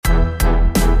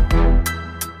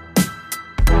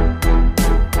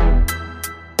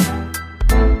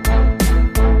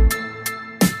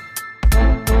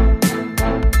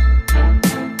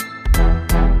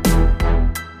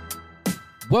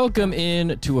Welcome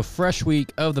in to a fresh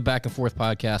week of the Back and Forth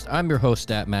podcast. I'm your host,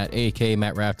 Stat Matt, a.k.a.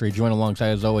 Matt Raftery, joined alongside,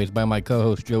 as always, by my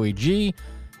co-host, Joey G.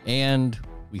 And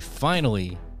we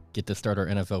finally get to start our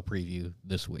NFL preview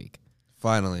this week.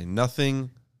 Finally. Nothing,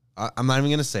 I'm not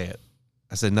even going to say it.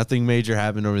 I said nothing major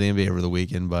happened over the NBA over the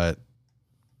weekend, but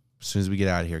as soon as we get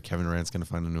out of here, Kevin Durant's going to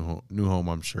find a new home,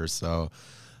 I'm sure. So,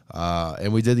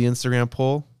 and we did the Instagram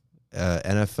poll.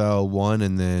 NFL won,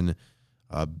 and then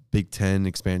Big Ten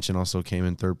expansion also came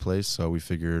in third place. So we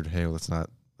figured, hey, let's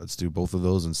do both of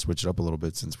those and switch it up a little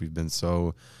bit since we've been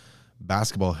so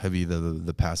basketball heavy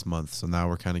the past month. So now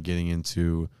we're kind of getting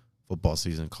into football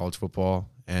season, college football,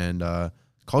 and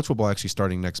college football actually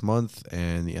starting next month,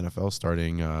 and the NFL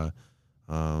starting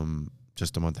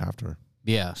just a month after.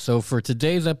 Yeah, so for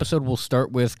today's episode, we'll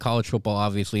start with college football,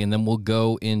 obviously, and then we'll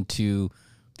go into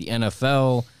the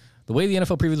NFL. The way the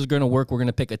NFL preview is going to work, we're going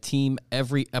to pick a team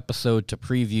every episode to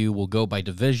preview. We'll go by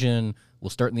division.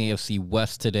 We'll start in the AFC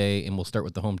West today, and we'll start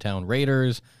with the hometown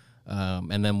Raiders.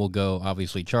 And then we'll go,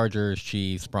 obviously, Chargers,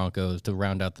 Chiefs, Broncos to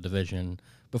round out the division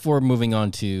before moving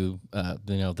on to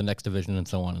the next division and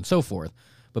so on and so forth.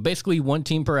 But basically, one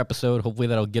team per episode. Hopefully,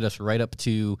 that'll get us right up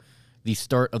to the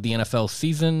start of the NFL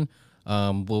season.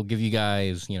 We'll give you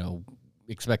guys,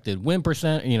 expected win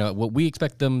percent, what we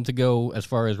expect them to go as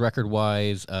far as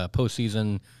record-wise,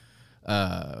 postseason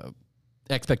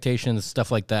expectations,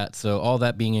 stuff like that. So all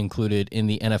that being included in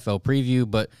the NFL preview.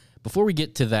 But before we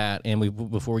get to that, and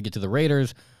before we get to the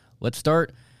Raiders, let's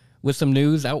start with some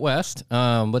news out west.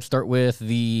 Let's start with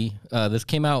this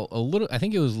came out a little, I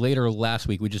think it was later last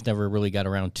week. We just never really got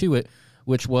around to it,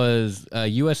 which was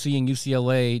USC and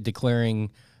UCLA declaring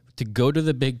to go to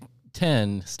the Big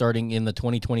Ten starting in the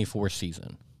 2024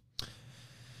 season.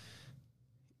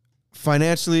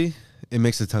 Financially, it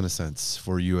makes a ton of sense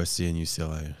for USC and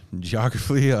UCLA.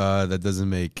 Geographically, that doesn't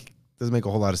make a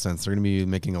whole lot of sense. They're going to be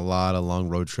making a lot of long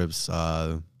road trips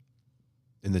in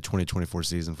the 2024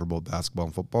 season for both basketball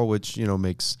and football, which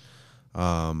makes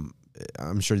I'm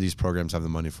sure these programs have the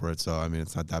money for it. So I mean,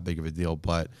 it's not that big of a deal,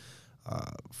 but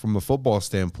from a football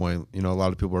standpoint, a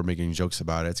lot of people are making jokes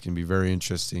about it. It's going to be very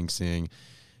interesting seeing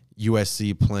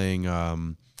USC playing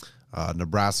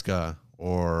Nebraska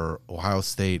or Ohio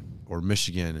State or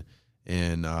Michigan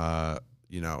in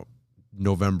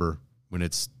November when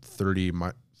it's 30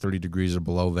 degrees or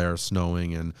below there,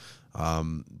 snowing, and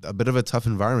a bit of a tough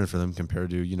environment for them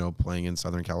compared to playing in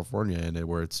Southern California and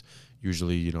where it's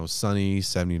usually sunny,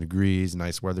 70 degrees,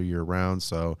 nice weather year round.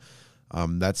 So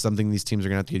that's something these teams are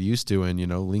gonna have to get used to. And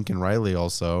Lincoln Riley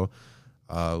also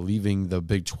leaving the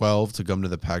Big 12 to come to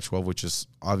the Pac-12, which is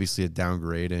obviously a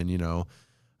downgrade. And,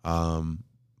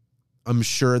 I'm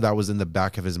sure that was in the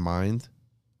back of his mind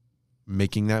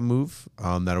making that move,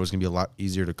 that it was going to be a lot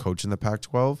easier to coach in the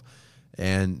Pac-12.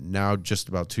 And now just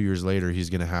about 2 years later, he's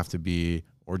going to have to be,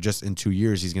 or just in 2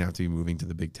 years, he's going to have to be moving to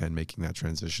the Big Ten, making that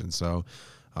transition. So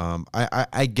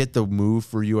I get the move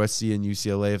for USC and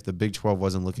UCLA. If the Big 12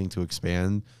 wasn't looking to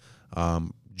expand,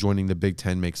 joining the Big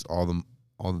Ten makes all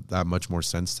that much more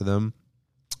sense to them.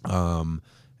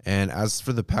 And as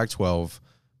for the Pac-12,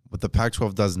 what the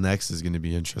Pac-12 does next is going to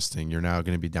be interesting. You're now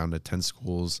going to be down to 10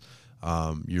 schools.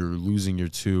 You're losing your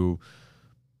two.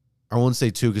 I won't say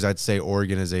two because I'd say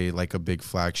Oregon is a big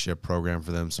flagship program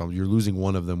for them. So you're losing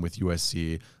one of them with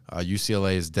USC.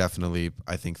 UCLA is definitely,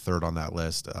 I think, third on that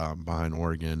list behind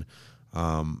Oregon.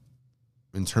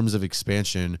 In terms of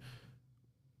expansion,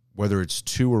 whether it's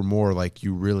two or more,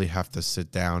 you really have to sit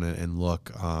down and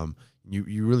look.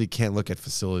 You really can't look at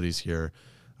facilities here.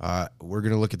 We're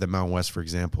going to look at the Mountain West, for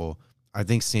example. I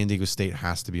think San Diego State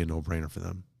has to be a no-brainer for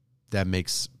them. That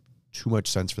makes too much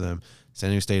sense for them.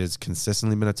 San Diego State has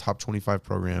consistently been a top 25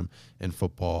 program in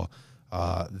football.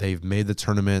 They've made the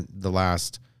tournament the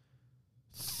last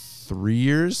 3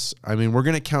 years. I mean, we're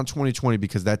going to count 2020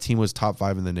 because that team was top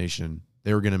 5 in the nation.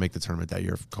 They were going to make the tournament that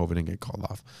year if COVID didn't get called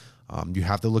off. You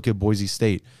have to look at Boise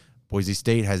State. Boise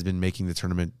State has been making the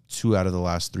tournament 2 out of the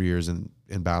last 3 years in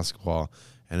basketball.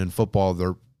 And in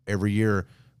football, every year,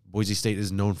 Boise State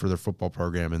is known for their football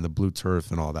program and the blue turf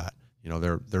and all that.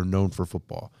 They're known for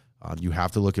football. You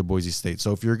have to look at Boise State.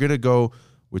 So if you're going to go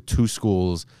with 2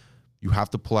 schools, you have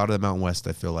to pull out of the Mountain West,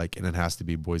 I feel like, and it has to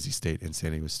be Boise State and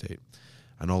San Diego State.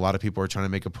 I know a lot of people are trying to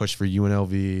make a push for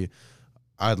UNLV.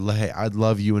 I'd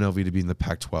love UNLV to be in the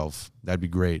Pac-12. That'd be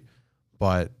great.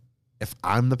 But if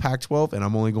I'm the Pac-12 and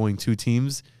I'm only going 2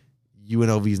 teams,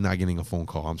 UNLV is not getting a phone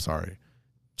call. I'm sorry.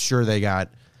 Sure, they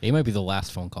might be the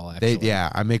last phone call, actually.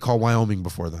 I may call Wyoming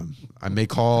before them. I may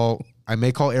call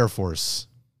Air Force.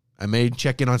 I may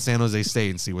check in on San Jose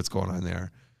State and see what's going on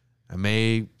there. I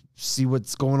may see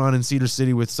what's going on in Cedar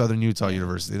City with Southern Utah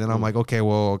University. Then I'm like, okay,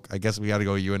 well, I guess we got to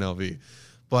go UNLV.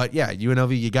 But yeah,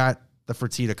 UNLV, you got the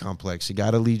Fertitta complex, you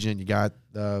got Allegiant, you got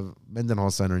the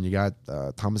Mendenhall Center, and you got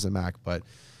Thomas and Mack. But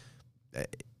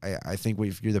I think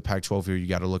if you're the Pac-12 here, you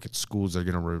got to look at schools that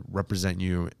are going to represent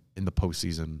you in the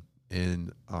postseason,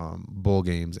 in bowl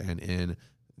games, and in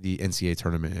the NCAA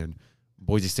tournament. And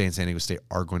Boise State and San Diego State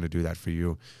are going to do that for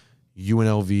you.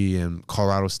 UNLV and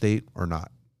Colorado State are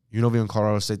not. UNLV and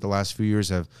Colorado State the last few years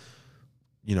have,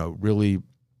 really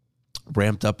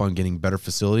ramped up on getting better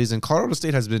facilities. And Colorado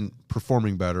State has been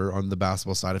performing better on the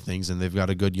basketball side of things, and they've got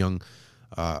a good young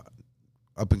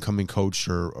up-and-coming coach,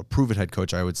 or a proven head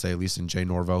coach, I would say, at least in Jay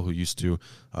Norvell, who used to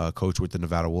coach with the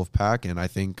Nevada Wolfpack. And I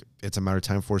think it's a matter of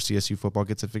time before CSU football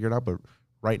gets it figured out. But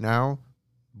right now,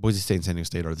 Boise State and San Diego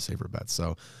State are the safer bets.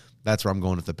 So that's where I'm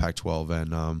going with the Pac-12.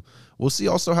 And we'll see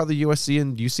also how the USC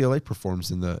and UCLA performs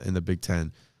in the Big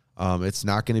Ten. It's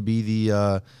not going to be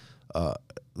the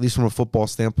at least from a football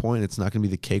standpoint, it's not going to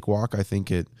be the cakewalk. I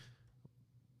think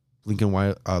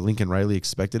Lincoln Riley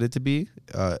expected it to be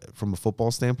from a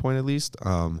football standpoint, at least.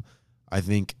 I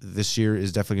think this year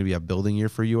is definitely going to be a building year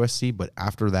for USC, but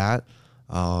after that,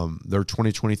 their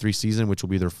 2023 season, which will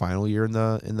be their final year in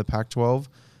the Pac-12,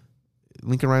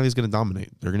 Lincoln Riley is going to dominate.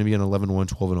 They're going to be an 11-1,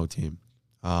 12-0 team.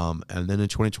 And then in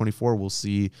 2024, we'll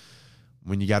see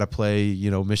when you got to play,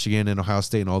 Michigan and Ohio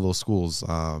State and all those schools,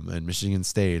 and Michigan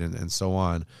State and so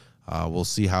on. We'll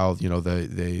see how,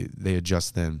 they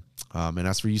adjust then. And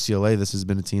as for UCLA, this has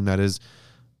been a team that has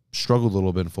struggled a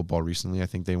little bit in football recently. I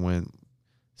think they went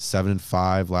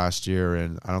 7-5 last year,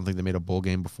 and I don't think they made a bowl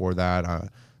game before that.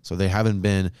 So they haven't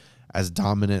been as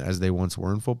dominant as they once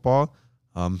were in football.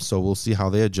 So we'll see how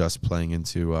they adjust playing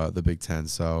into the Big Ten.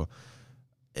 So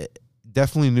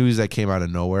definitely news that came out of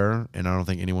nowhere, and I don't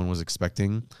think anyone was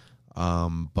expecting.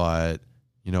 But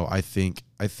I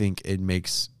think it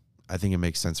makes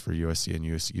sense for USC and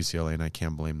UCLA, and I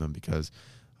can't blame them because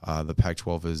the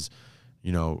Pac-12 is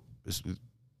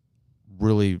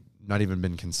really not even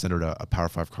been considered a Power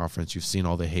 5 conference. You've seen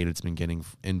all the hate it's been getting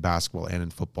in basketball and in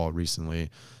football recently.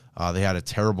 They had a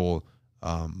terrible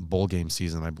bowl game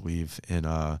season, I believe, in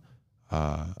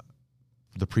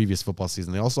the previous football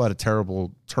season. They also had a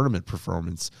terrible tournament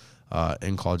performance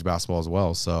in college basketball as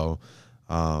well. So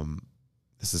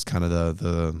this is kind of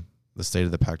the state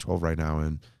of the Pac-12 right now,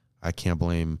 and I can't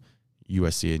blame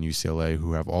USC and UCLA,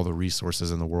 who have all the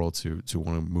resources in the world to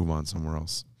want to move on somewhere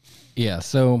else. Yeah,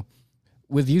 so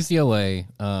with UCLA,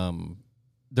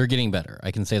 they're getting better.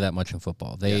 I can say that much in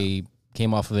football. They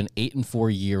came off of an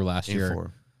 8-4 year last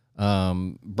year.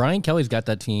 Brian Kelly's got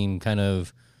that team kind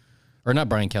of, or not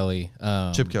Brian Kelly,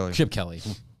 Chip Kelly. Chip Kelly,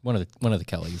 one of the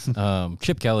Kellys.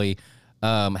 Chip Kelly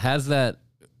has that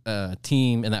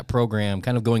team and that program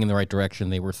kind of going in the right direction.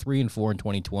 They were 3-4 in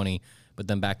 2020, but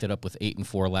then backed it up with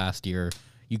 8-4 last year.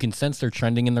 You can sense they're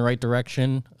trending in the right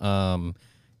direction. And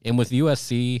with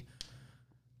USC,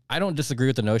 I don't disagree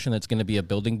with the notion that it's going to be a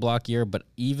building block year, but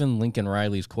even Lincoln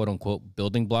Riley's quote-unquote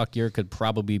building block year could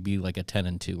probably be like a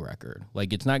 10-2 record.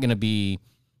 Like, it's not going to be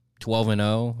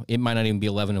 12-0. It might not even be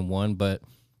 11-1, but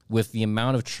with the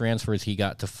amount of transfers he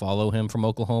got to follow him from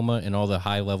Oklahoma and all the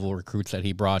high-level recruits that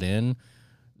he brought in,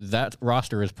 that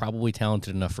roster is probably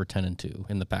talented enough for 10-2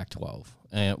 in the Pac-12.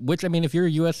 Which, I mean, if you're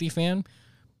a USC fan,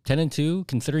 10-2,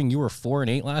 considering you were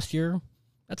 4-8 last year,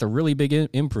 that's a really big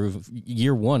improve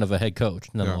year one of a head coach,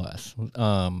 nonetheless.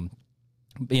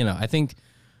 Yeah. I think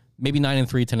maybe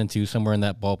 9-3, 10-2, somewhere in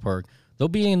that ballpark. They'll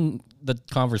be in the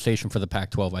conversation for the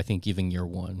Pac-12, I think, even year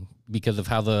one, because of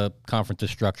how the conference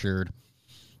is structured.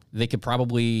 They could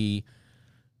probably,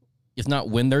 if not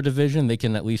win their division, they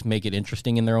can at least make it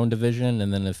interesting in their own division.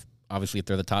 And then if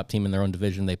they're the top team in their own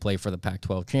division, they play for the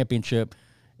Pac-12 championship.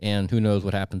 And who knows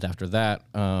what happens after that.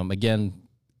 Again,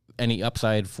 any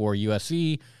upside for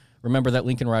USC, remember that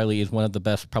Lincoln Riley is one of the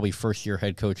best, probably first-year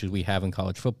head coaches we have in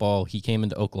college football. He came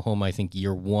into Oklahoma, I think,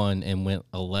 year one and went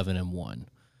 11-1.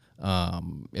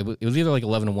 It was either like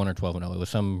 11-1 or 12-0. It was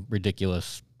some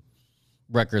ridiculous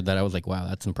record that I was like, wow,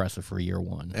 that's impressive for year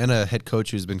one. And a head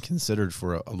coach who's been considered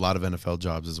for a lot of NFL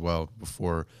jobs as well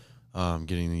before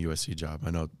getting the USC job. I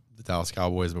know the Dallas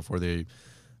Cowboys, before they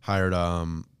hired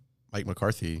Mike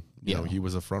McCarthy, you know, he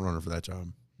was a front runner for that job.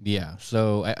 Yeah,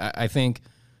 so I think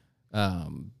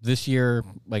this year,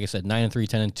 like I said, 9-3,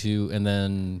 10-2, and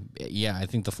then I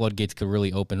think the floodgates could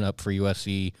really open up for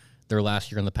USC. Their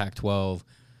last year in the Pac-12.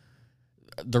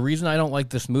 The reason I don't like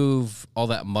this move all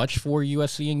that much for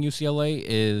USC and UCLA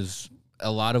is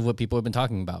a lot of what people have been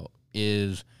talking about.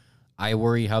 Is I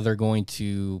worry how they're going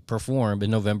to perform in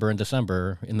November and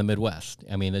December in the Midwest.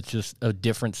 I mean, it's just a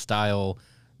different style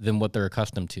than what they're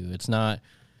accustomed to. It's not.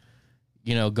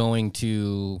 going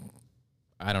to,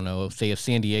 I don't know, say a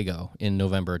San Diego in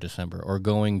November or December, or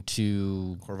going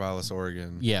to Corvallis,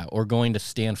 Oregon. Yeah, or going to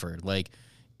Stanford. Like,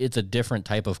 it's a different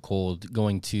type of cold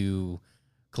going to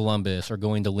Columbus or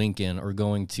going to Lincoln or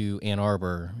going to Ann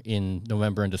Arbor in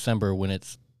November and December when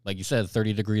it's, like you said,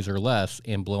 30 degrees or less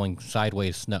and blowing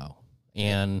sideways snow.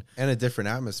 And a different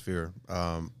atmosphere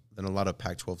than a lot of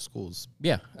Pac-12 schools.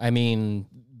 Yeah, I mean,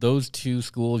 those two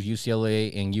schools,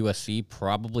 UCLA and USC,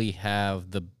 probably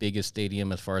have the biggest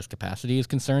stadium as far as capacity is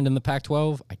concerned in the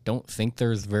Pac-12. I don't think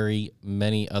there's very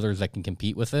many others that can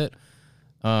compete with it.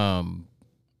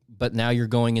 But now you're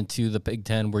going into the Big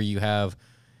Ten where you have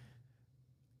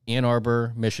Ann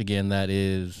Arbor, Michigan, that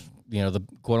is, the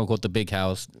quote-unquote the big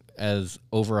house, as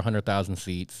over 100,000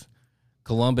 seats.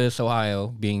 Columbus, Ohio,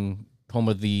 being home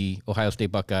of the Ohio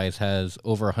State Buckeyes, has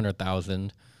over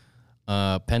 100,000.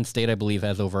 Penn State, I believe,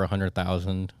 has over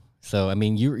 100,000. So, I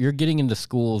mean, you're getting into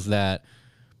schools that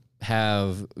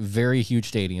have very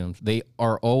huge stadiums. They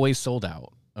are always sold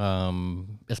out,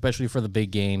 especially for the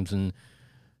big games. And,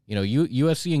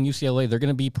 USC and UCLA, they're going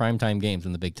to be primetime games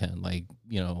in the Big Ten. Like,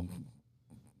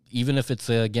 even if it's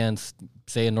against,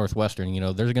 say, a Northwestern,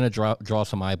 they're going to draw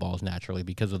some eyeballs naturally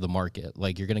because of the market.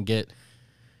 Like, you're going to get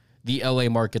the LA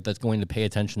market that's going to pay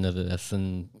attention to this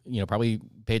and, probably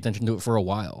pay attention to it for a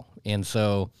while. And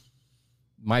so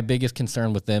my biggest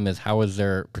concern with them is how is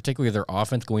particularly their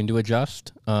offense going to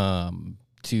adjust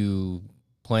to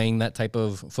playing that type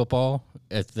of football,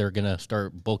 if they're going to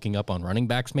start bulking up on running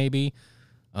backs maybe.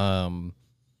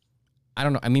 I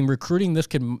don't know. I mean, recruiting,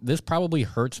 this probably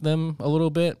hurts them a little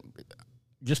bit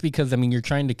just because, I mean, you're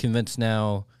trying to convince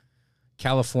now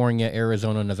California,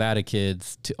 Arizona, Nevada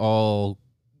kids to all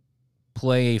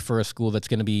play for a school that's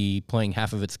going to be playing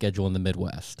half of its schedule in the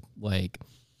Midwest. Like,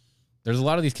 there's a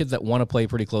lot of these kids that want to play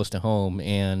pretty close to home,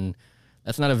 and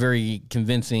that's not a very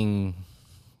convincing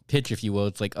pitch, if you will.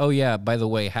 It's like, oh yeah, by the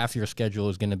way, half your schedule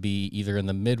is going to be either in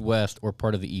the Midwest or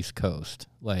part of the East Coast,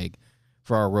 like,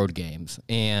 for our road games.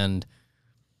 And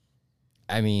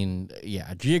I mean,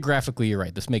 yeah, geographically, you're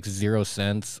right. This makes zero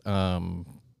sense. I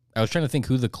was trying to think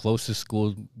who the closest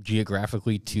school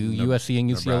geographically to USC and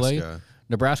UCLA.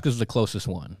 Nebraska's the closest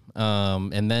one.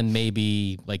 And then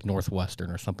maybe like Northwestern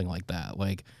or something like that.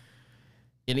 Like,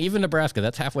 and even Nebraska,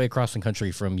 that's halfway across the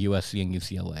country from USC and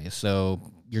UCLA. So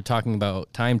you're talking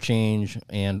about time change.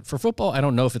 And for football, I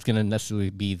don't know if it's going to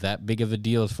necessarily be that big of a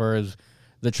deal as far as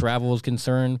the travel is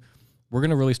concerned. We're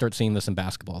going to really start seeing this in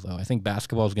basketball, though. I think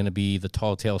basketball is going to be the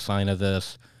tall tale sign of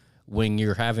this. When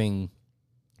you're having,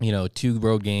 2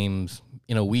 road games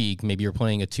in a week, maybe you're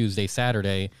playing a Tuesday,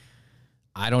 Saturday.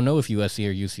 I don't know if USC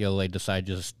or UCLA decide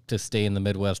just to stay in the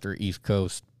Midwest or East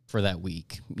Coast for that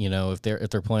week. If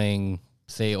they're playing,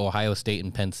 say, Ohio State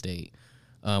and Penn State,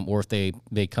 or if they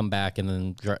come back and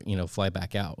then fly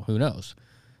back out. Who knows?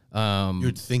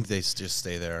 You'd think they just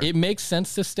stay there. It makes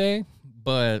sense to stay,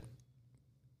 but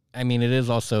I mean, it is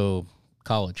also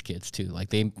college kids too. Like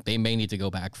they may need to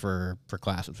go back for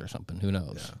classes or something. Who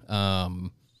knows? Yeah.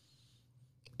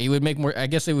 It would make more. I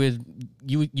guess it would.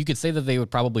 You could say that they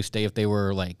would probably stay if they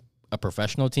were like a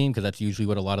professional team, because that's usually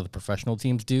what a lot of the professional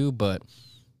teams do. But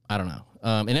I don't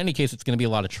know. In any case, it's going to be a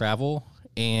lot of travel,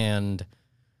 and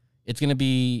it's going to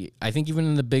be. I think even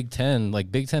in the Big Ten,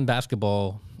 like Big Ten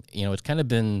basketball, it's kind of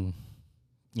been,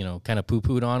 kind of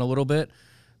poo-pooed on a little bit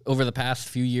over the past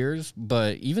few years,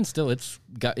 but even still, it's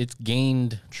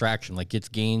gained traction. Like, it's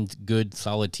gained good,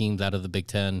 solid teams out of the Big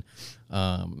Ten.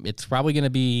 It's probably going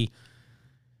to be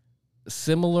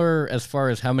similar as far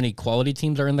as how many quality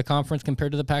teams are in the conference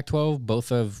compared to the Pac-12. Both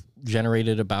have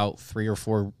generated about 3 or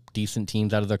 4 decent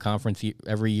teams out of their conference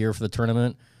every year for the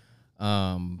tournament.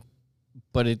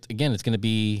 But it's going to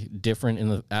be different in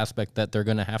the aspect that they're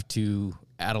going to have to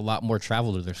add a lot more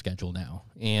travel to their schedule now.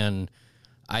 And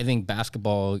I think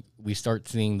basketball, we start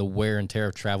seeing the wear and tear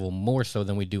of travel more so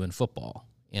than we do in football.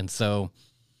 And so,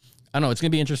 I don't know, it's going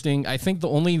to be interesting. I think the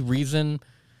only reason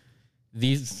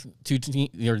these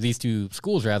two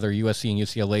schools, rather, USC and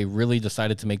UCLA, really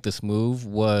decided to make this move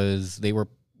was they were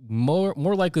more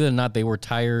likely than not, they were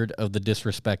tired of the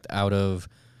disrespect out of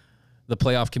the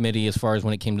playoff committee as far as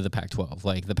when it came to the Pac-12.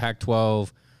 Like, the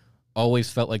Pac-12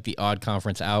 always felt like the odd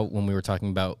conference out when we were talking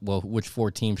about, well, which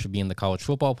 4 teams should be in the college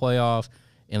football playoff.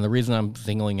 And the reason I'm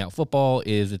singling out football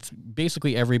is it's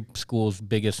basically every school's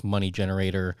biggest money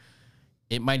generator.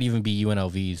 It might even be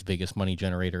UNLV's biggest money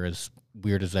generator, as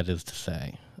weird as that is to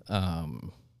say.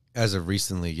 As of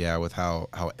recently, yeah, with how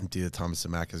empty the Thomas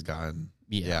and Mack has gotten.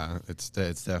 Yeah, it's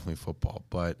definitely football.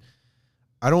 But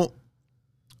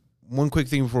one quick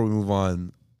thing before we move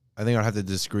on, I think I'd have to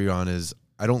disagree on is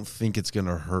I don't think it's going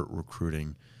to hurt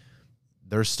recruiting.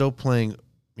 they're still playing,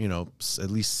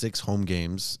 at least 6 home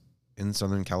games in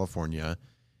Southern California.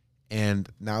 And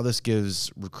now this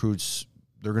gives recruits,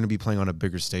 they're going to be playing on a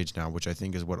bigger stage now, which I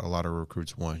think is what a lot of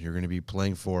recruits want. You're going to be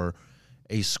playing for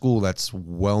a school that's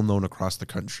well known across the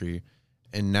country.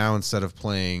 And now instead of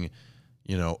playing,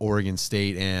 Oregon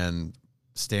State and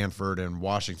Stanford and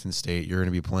Washington State, you're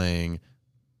going to be playing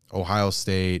Ohio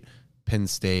State, Penn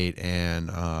State,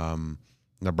 and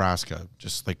Nebraska.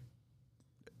 Just like,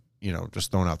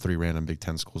 just throwing out 3 random Big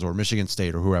Ten schools, or Michigan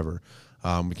State, or whoever.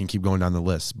 We can keep going down the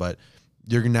list. But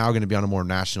you're now going to be on a more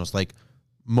national. Like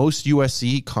most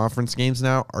USC conference games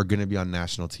now are going to be on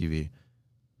national TV.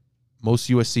 Most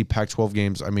USC Pac-12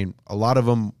 games, I mean, a lot of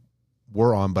them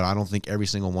were on, but I don't think every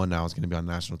single one now is going to be on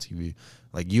national TV.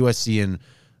 Like USC and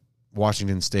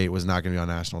Washington State was not going to be on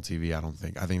national TV, I don't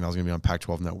think. I think that was going to be on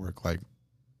Pac-12 network. Like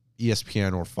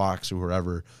ESPN or Fox or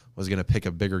whoever was going to pick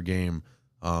a bigger game,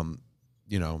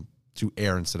 to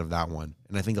air instead of that one.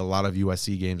 And I think a lot of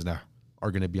USC games now are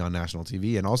going to be on national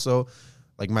TV. And also,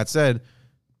 like Matt said,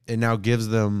 it now gives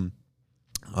them,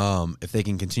 if they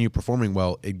can continue performing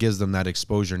well, it gives them that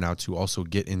exposure now to also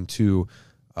get into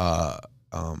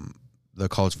the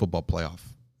college football playoff,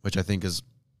 which I think is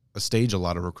a stage a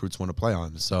lot of recruits want to play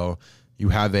on. So you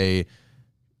have a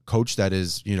coach that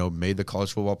is, made the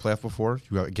college football playoff before.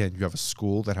 You have a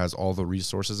school that has all the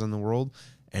resources in the world,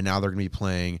 and now they're going to be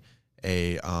playing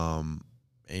an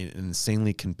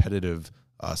insanely competitive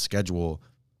schedule.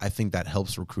 I think that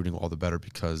helps recruiting all the better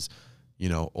because,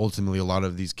 ultimately a lot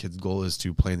of these kids' goal is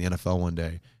to play in the NFL one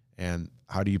day. And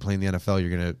how do you play in the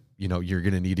NFL? You're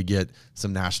going to need to get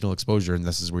some national exposure, and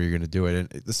this is where you're going to do it. And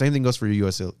the same thing goes for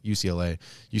UCLA.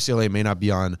 UCLA may not be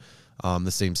on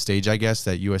the same stage, I guess,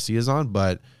 that USC is on,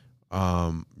 but,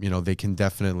 they can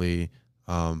definitely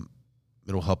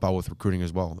it'll help out with recruiting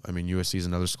as well. I mean, USC is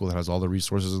another school that has all the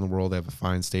resources in the world. They have a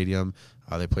fine stadium.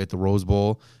 They play at the Rose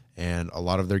Bowl, and a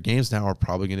lot of their games now are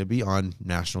probably going to be on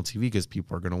national TV because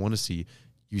people are going to want to see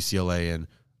UCLA and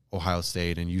Ohio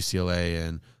State and UCLA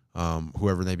and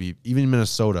whoever they be, even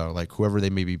Minnesota, like whoever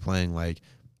they may be playing. Like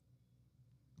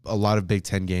a lot of Big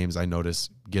Ten games, I notice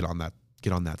get on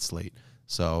that slate.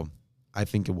 So I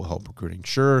think it will help recruiting.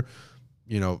 Sure,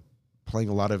 playing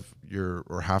a lot of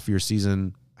half of your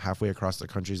season halfway across the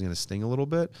country is going to sting a little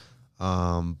bit,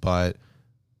 but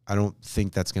I don't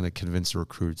think that's going to convince a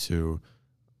recruit to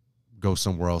go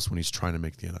somewhere else when he's trying to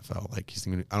make the NFL. Like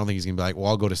I don't think he's going to be like, well,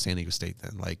 I'll go to San Diego State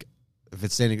then. Like if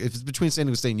it's between San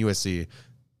Diego State and USC,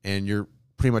 and you're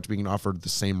pretty much being offered the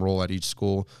same role at each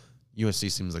school,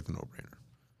 USC seems like the no-brainer.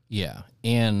 Yeah,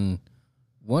 and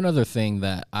one other thing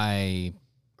that I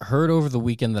heard over the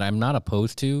weekend that I'm not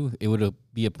opposed to, it would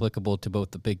be applicable to both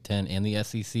the Big Ten and the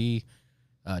SEC.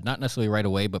 Not necessarily right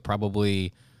away, but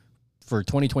probably for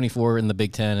 2024 in the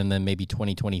Big Ten and then maybe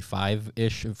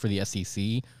 2025-ish for the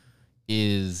SEC,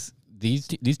 is these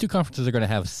two conferences are going to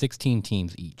have 16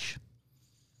 teams each,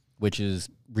 which is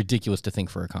ridiculous to think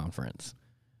for a conference.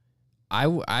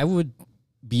 I would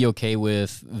be okay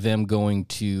with them going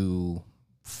to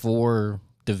 4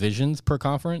 divisions per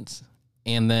conference,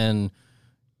 and then,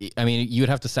 I mean, you would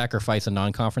have to sacrifice a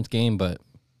non-conference game, but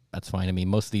that's fine. I mean,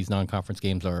 most of these non-conference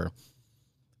games are,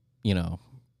 New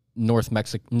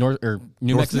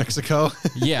Mexico.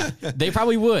 Yeah, they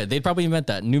probably would. They probably meant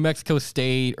that New Mexico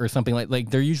State or something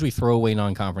like they're usually throwaway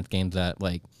non-conference games that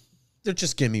like they're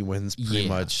just gimme wins pretty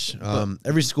much.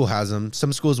 Every school has them.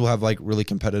 Some schools will have like really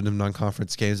competitive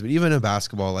non-conference games, but even in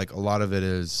basketball, like a lot of it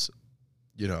is,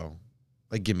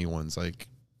 like gimme ones. Like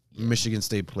Michigan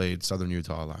State played Southern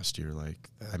Utah last year.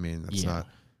 Like, I mean, that's not.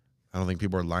 I don't think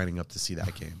people are lining up to see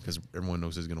that game because everyone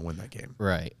knows who's going to win that game.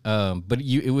 Right. But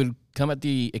it would come at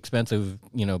the expense of,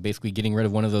 basically getting rid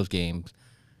of one of those games.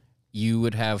 You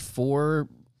would have 4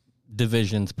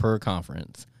 divisions per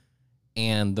conference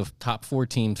and the top 4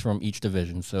 teams from each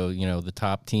division. So, the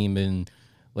top team in,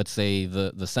 let's say,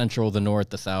 the Central, the North,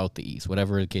 the South, the East,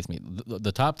 whatever the case may be.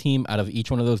 The top team out of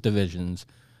each one of those divisions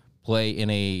play in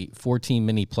a 4-team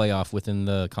mini playoff within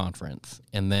the conference.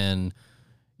 And then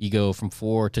you go from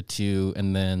 4 to 2,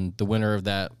 and then the winner of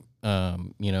that,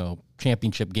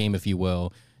 championship game, if you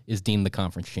will, is deemed the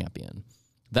conference champion.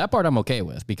 That part I'm okay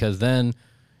with because then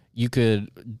you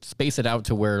could space it out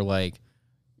to where, like,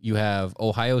 you have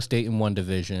Ohio State in one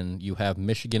division, you have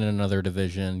Michigan in another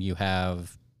division, you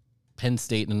have Penn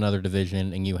State in another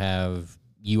division, and you have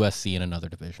USC in another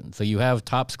division. So you have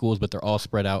top schools, but they're all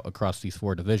spread out across these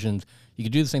 4 divisions. You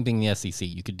could do the same thing in the SEC.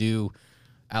 You could do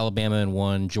Alabama in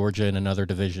one, Georgia in another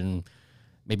division.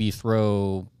 Maybe you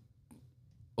throw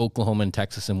Oklahoma and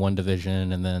Texas in one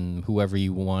division, and then whoever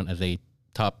you want as a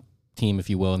top team, if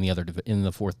you will, in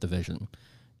the 4th division.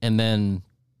 And then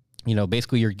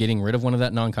basically you're getting rid of one of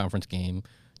that non-conference game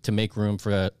to make room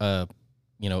for it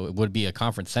would be a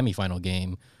conference semifinal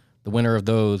game. The winner of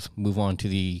those move on to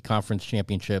the conference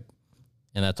championship,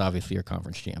 and that's obviously your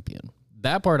conference champion.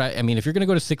 That part, I mean, if you're going to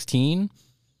go to 16,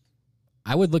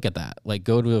 I would look at that. Like,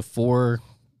 go to 4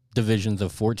 divisions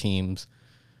of 4 teams,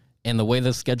 and the way the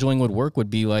scheduling would work would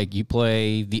be like you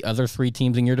play the other 3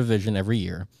 teams in your division every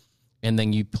year, and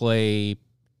then you play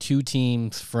 2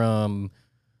 teams from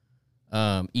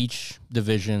each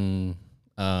division.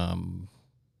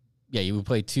 You would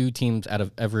play 2 teams out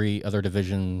of every other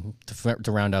division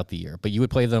to round out the year, but you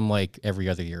would play them like every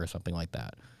other year or something like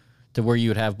that, to where you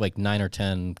would have like 9 or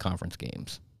 10 conference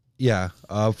games. Yeah.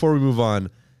 Before we move on,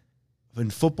 in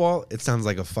football, it sounds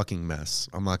like a fucking mess.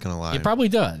 I'm not going to lie. It probably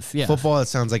does. Yeah. Football, it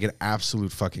sounds like an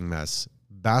absolute fucking mess.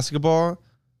 Basketball,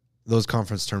 those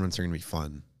conference tournaments are going to be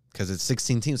fun because it's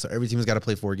 16 teams. So every team's got to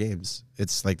play 4 games.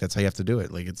 It's like, that's how you have to do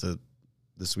it. Like it's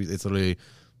literally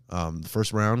the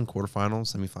first round, quarterfinal,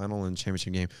 semifinal, and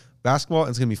championship game. Basketball,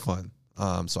 it's going to be fun.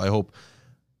 So I hope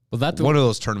one of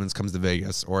those tournaments comes to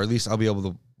Vegas, or at least I'll be able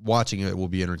to watching it will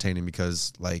be entertaining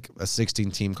because like a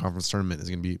 16-team conference tournament is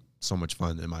going to be so much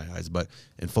fun in my eyes. But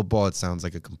in football, it sounds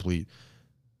like a complete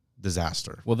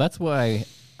disaster. Well, that's why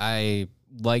I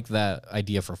like that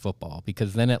idea for football,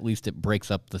 because then at least it breaks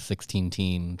up the 16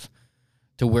 teams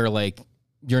to where like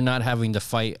you're not having to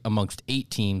fight amongst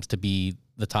 8 teams to be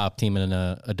the top team in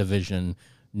a division.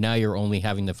 Now you're only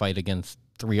having to fight against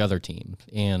 3 other teams.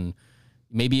 And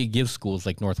maybe it gives schools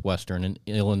like Northwestern and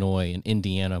Illinois and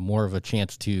Indiana more of a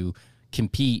chance to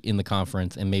compete in the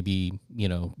conference and maybe,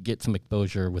 get some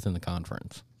exposure within the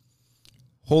conference.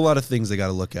 Whole lot of things they got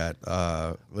to look at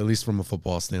least from a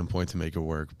football standpoint, to make it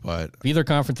work. But if either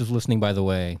conference is listening, by the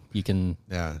way, you can,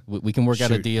 we can work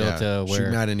out a deal to where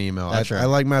shoot Matt an email. I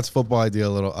like Matt's football idea a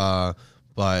little,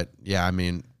 but yeah, I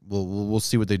mean, we'll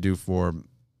see what they do for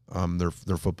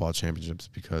their football championships,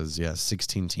 because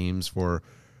 16 teams for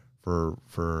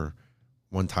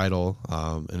one title,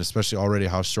 and especially already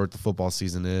how short the football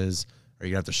season is. Are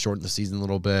you gonna have to shorten the season a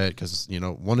little bit? Because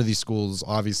one of these schools,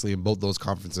 obviously in both those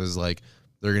conferences, like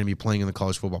they're gonna be playing in the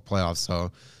college football playoffs. So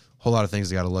a whole lot of things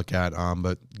they got to look at.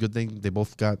 But good thing they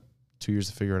both got 2 years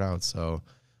to figure it out. So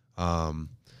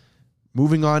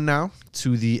moving on now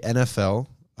to the NFL.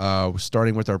 We're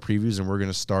starting with our previews, and we're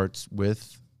gonna start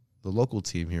with the local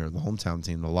team here, the hometown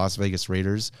team, the Las Vegas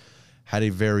Raiders. Had a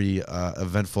very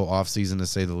eventful offseason, to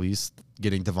say the least,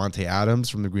 getting Davante Adams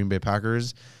from the Green Bay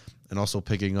Packers and also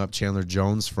picking up Chandler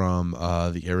Jones from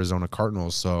the Arizona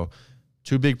Cardinals. So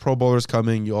 2 big Pro Bowlers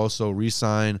coming. You also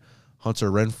re-sign Hunter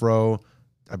Renfrow.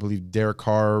 I believe Derek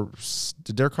Carr.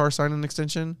 Did Derek Carr sign an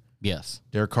extension? Yes.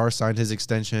 Derek Carr signed his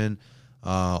extension.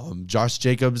 Josh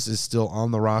Jacobs is still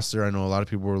on the roster. I know a lot of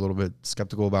people were a little bit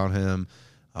skeptical about him.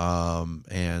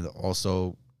 And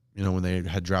also, when they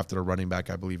had drafted a running back,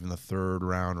 I believe in the 3rd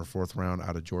round or 4th round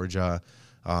out of Georgia,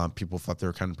 people thought they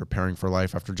were kind of preparing for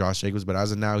life after Josh Jacobs. But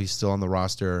as of now, he's still on the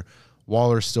roster.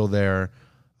 Waller's still there.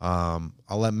 I'll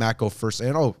let Matt go first.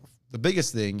 And, the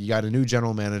biggest thing, you got a new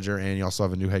general manager, and you also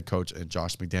have a new head coach, and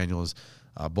Josh McDaniels,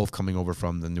 both coming over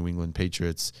from the New England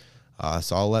Patriots.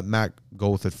 So I'll let Matt go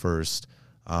with it first.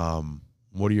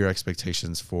 What are your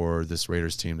expectations for this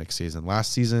Raiders team next season?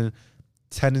 Last season,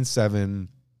 10-7,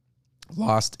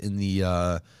 lost in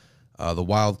the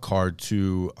wild card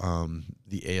to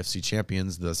the AFC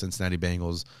champions, the Cincinnati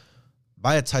Bengals,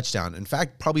 by a touchdown. In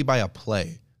fact, probably by a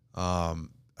play.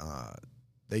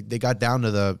 They got down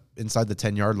to inside the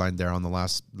 10-yard line there on the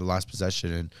last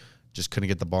possession and just couldn't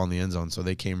get the ball in the end zone. So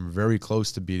they came very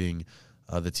close to beating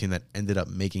the team that ended up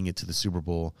making it to the Super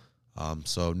Bowl.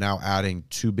 So now adding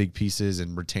 2 big pieces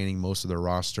and retaining most of their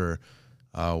roster,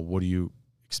 what do you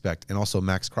expect? And also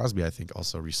Max Crosby, I think,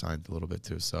 also re-signed a little bit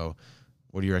too. So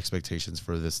what are your expectations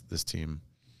for this team?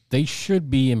 They should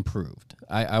be improved.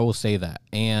 I will say that.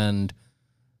 And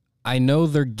I know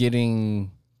they're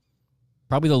getting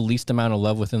probably the least amount of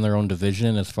love within their own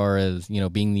division as far as,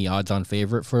 being the odds-on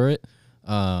favorite for it.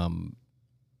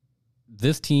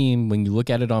 This team, when you look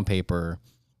at it on paper,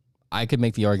 I could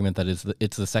make the argument that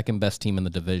it's the second best team in the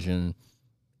division.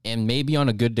 And maybe on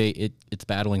a good day, it's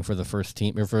battling for the first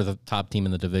team or for the top team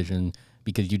in the division,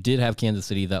 because you did have Kansas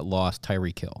City that lost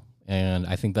Tyreek Hill. And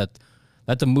I think that's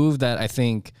a move that I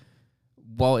think,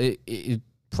 while it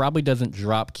probably doesn't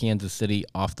drop Kansas City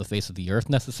off the face of the earth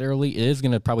necessarily, it is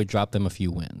going to probably drop them a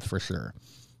few wins for sure.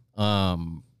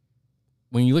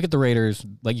 When you look at the Raiders,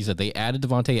 like you said, they added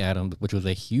Davante Adams, which was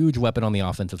a huge weapon on the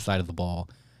offensive side of the ball.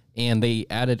 And they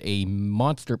added a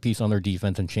monster piece on their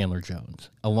defense in Chandler Jones,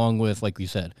 along with, like you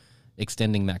said,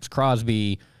 extending Max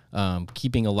Crosby,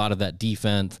 keeping a lot of that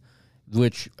defense.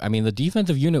 which, I mean, the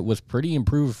defensive unit was pretty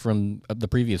improved from the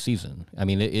previous season. I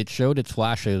mean, it showed its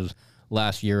flashes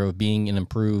last year of being an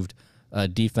improved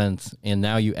defense, and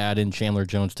now you add in Chandler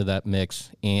Jones to that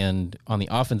mix. And on the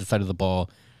offensive side of the ball,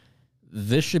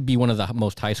 this should be one of the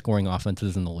most high-scoring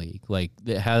offenses in the league. Like,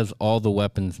 it has all the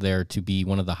weapons there to be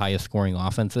one of the highest-scoring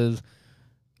offenses.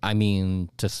 I mean,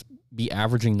 to be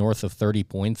averaging north of 30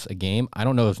 points a game, I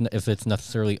don't know if it's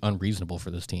necessarily unreasonable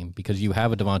for this team, because you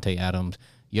have a Devontae Adams,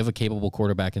 you have a capable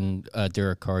quarterback in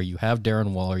Derek Carr, you have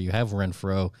Darren Waller, you have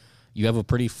Renfro, you have a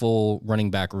pretty full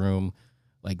running back room.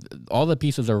 Like, all the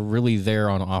pieces are really there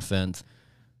on offense.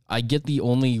 I get the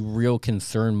only real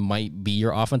concern might be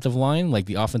your offensive line. Like,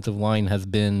 the offensive line has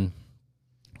been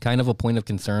kind of a point of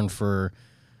concern for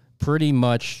pretty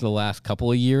much the last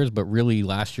couple of years, but really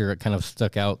last year it kind of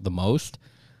stuck out the most.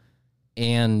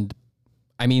 And,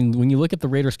 I mean, when you look at the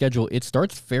Raiders' schedule, it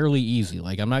starts fairly easy.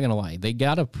 Like, I'm not going to lie. They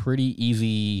got a pretty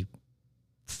easy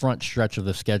front stretch of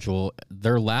the schedule.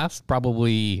 Their last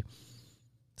probably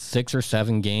 6 or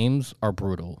 7 games are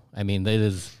brutal. I mean, that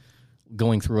is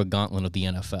going through a gauntlet of the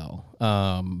NFL.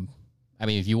 I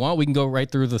mean, if you want, we can go right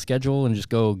through the schedule and just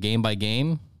go game by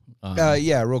game.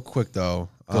 Yeah, real quick, though.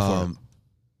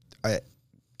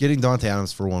 Getting Dante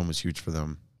Adams, for one, was huge for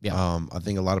them. Yeah. I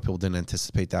think a lot of people didn't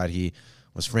anticipate that. He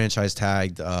was franchise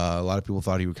tagged. A lot of people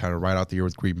thought he would kind of ride out the year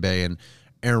with Green Bay, and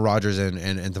Aaron Rodgers and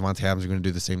Devontae Adams are going to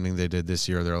do the same thing they did this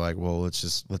year. They're like, well,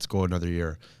 let's go another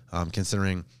year,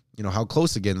 considering, you know, how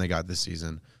close again they got this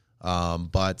season.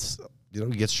 But, you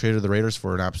know, he gets traded to the Raiders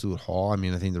for an absolute haul. I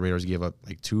mean, I think the Raiders gave up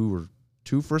like two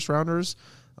first rounders,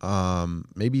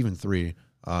 maybe even 3.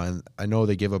 And I know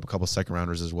they gave up a couple second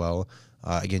rounders as well.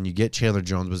 Again, you get Chandler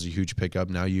Jones, was a huge pickup.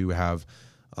 Now you have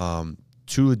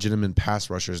 2 legitimate pass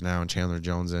rushers now in Chandler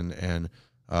Jones and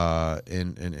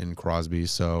in Crosby.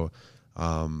 So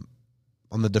on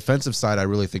the defensive side, I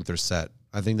really think they're set.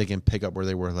 I think they can pick up where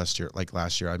they were last year.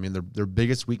 I mean, their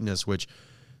biggest weakness, which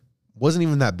wasn't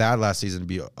even that bad last season, to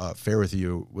be fair with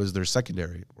you, was their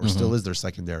secondary, or still is their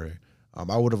secondary.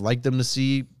 I would have liked them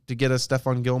to get a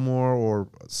Stephon Gilmore or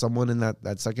someone in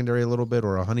that secondary a little bit,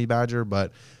 or a Honey Badger,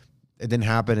 but it didn't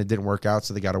happen. It didn't work out,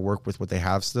 so they got to work with what they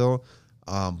have still.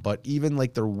 But even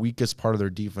like their weakest part of their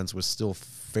defense was still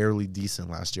fairly decent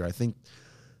last year. I think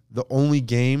the only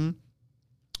game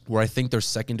where I think their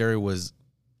secondary was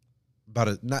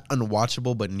about not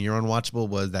unwatchable, but near unwatchable,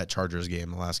 was that Chargers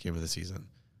game, the last game of the season.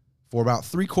 For about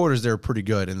 3 quarters, they were pretty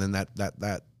good, and then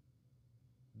that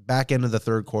back end of the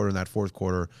third quarter and that fourth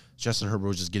quarter, Justin Herbert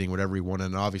was just getting whatever he wanted,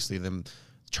 and obviously them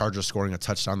Chargers scoring a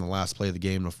touchdown the last play of the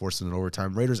game to force it in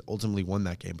overtime. Raiders ultimately won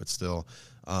that game, but still,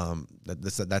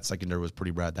 that secondary was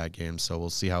pretty bad that game. So we'll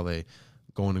see how they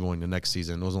going to next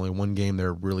season. It was only one game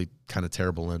they're really kind of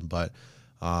terrible in, but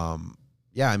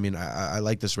yeah, I mean, I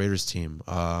like this Raiders team.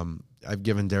 I've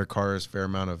given Derek Carr a fair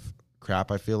amount of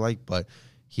crap, I feel like, but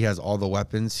he has all the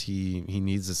weapons he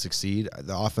needs to succeed.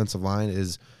 The offensive line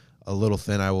is a little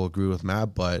thin, I will agree with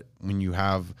Matt, but when you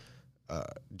have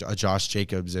a Josh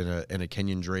Jacobs and a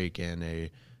Kenyon Drake and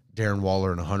a Darren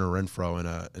Waller and a Hunter Renfro and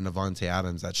a Devontae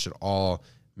Adams, that should all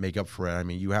make up for it. I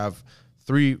mean, you have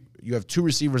 2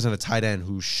 receivers and a tight end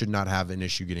who should not have an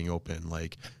issue getting open.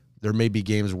 Like, there may be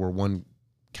games where one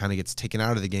kind of gets taken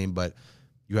out of the game, but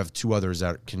you have 2 others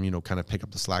that can, you know, kind of pick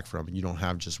up the slack from, and you don't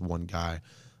have just one guy.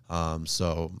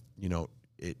 So, you know,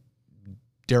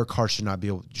 Derek Carr should not be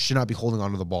holding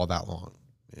onto the ball that long.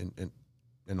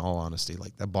 In all honesty,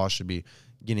 like, that ball should be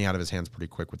getting out of his hands pretty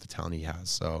quick with the talent he has.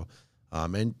 So,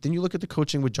 and then you look at the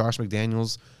coaching with Josh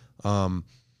McDaniels.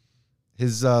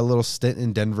 His little stint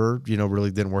in Denver, you know,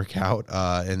 really didn't work out.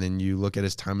 And then you look at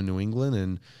his time in New England,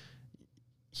 and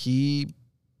he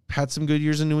had some good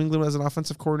years in New England as an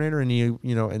offensive coordinator. And he,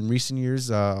 you know, in recent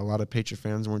years, a lot of Patriot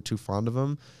fans weren't too fond of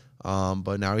him.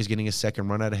 But now he's getting a second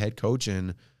run at a head coach,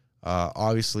 and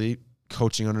obviously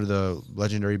coaching under the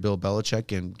legendary Bill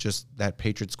Belichick and just that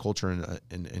Patriots culture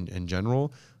in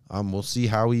general. We'll see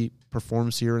how he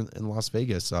performs here in Las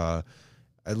Vegas. At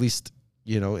least,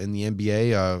 you know, in the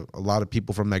NBA, a lot of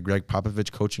people from that Greg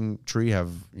Popovich coaching tree have,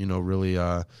 you know, really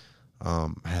have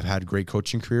had great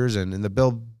coaching careers. And in the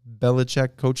Bill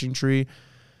Belichick coaching tree,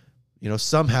 you know,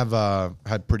 some have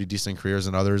had pretty decent careers,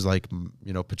 and others, like,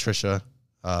 you know, Patricia,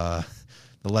 the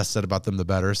less said about them, the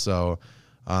better. So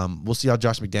we'll see how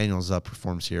Josh McDaniels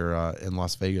performs here in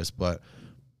Las Vegas. But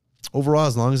overall,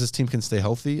 as long as this team can stay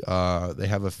healthy, they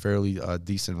have a fairly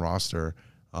decent roster.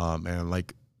 And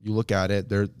like, you look at it,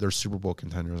 they're Super Bowl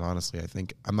contenders, honestly.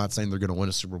 I'm not saying they're going to win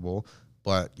a Super Bowl,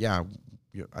 but yeah,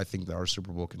 I think they are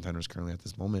Super Bowl contenders currently at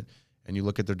this moment. And you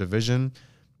look at their division,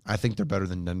 I think they're better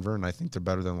than Denver, and I think they're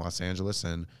better than Los Angeles.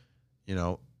 And, you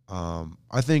know,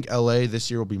 I think LA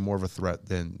this year will be more of a threat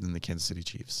than the Kansas City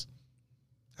Chiefs.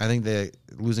 I think that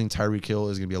losing Tyreek Hill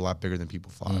is going to be a lot bigger than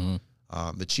people thought.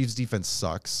 Mm-hmm. The Chiefs defense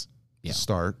sucks to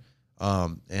start.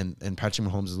 And Patrick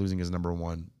Mahomes is losing his number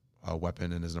one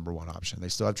weapon and his number one option. They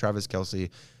still have Travis Kelce.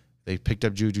 They picked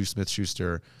up Juju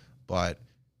Smith-Schuster, but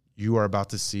you are about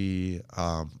to see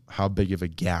how big of a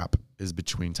gap is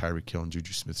between Tyreek Hill and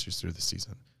Juju Smith-Schuster this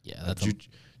season. Yeah, that's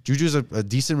Juju's a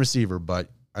decent receiver, but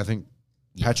I think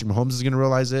Patrick Mahomes is going to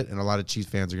realize it, and a lot of Chiefs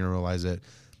fans are going to realize it.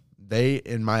 They,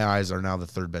 in my eyes, are now the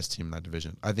third best team in that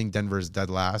division. I think Denver is dead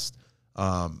last.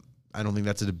 I don't think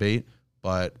that's a debate,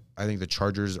 but I think the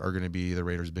Chargers are going to be the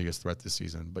Raiders' biggest threat this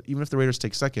season. But even if the Raiders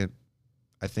take second,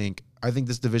 I think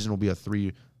this division will be a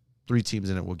three teams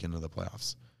in it will get into the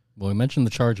playoffs. Well, we mentioned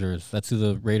the Chargers. That's who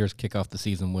the Raiders kick off the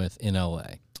season with in LA.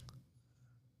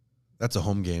 That's a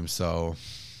home game, so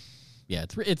yeah,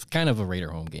 it's kind of a Raider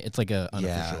home game. It's like a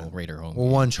unofficial Raider home game.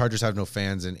 Well, one, Chargers have no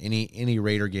fans, and any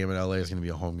Raider game in LA is going to be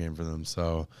a home game for them.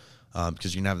 So,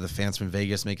 because you can have the fans from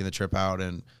Vegas making the trip out,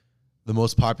 and the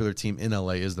most popular team in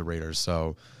LA is the Raiders.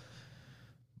 So,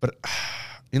 but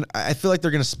I feel like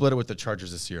they're going to split it with the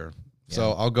Chargers this year. Yeah.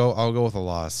 So I'll go with a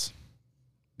loss.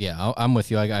 Yeah, I'm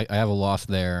with you. I have a loss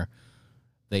there.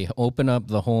 They open up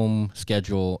the home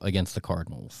schedule against the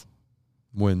Cardinals.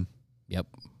 Win. Yep.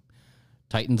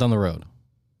 Titans on the road.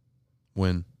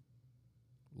 Win.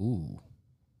 Ooh.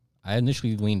 I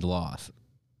initially leaned loss.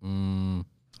 I'm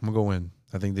going to go win.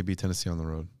 I think they beat Tennessee on the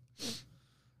road.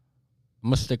 I'm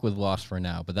going to stick with loss for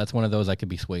now, but that's one of those I could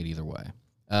be swayed either way.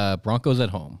 Broncos at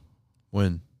home.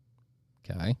 Win.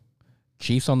 Okay.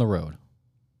 Chiefs on the road.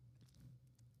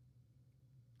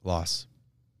 Loss.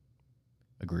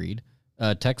 Agreed.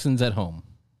 Texans at home.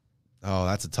 Oh,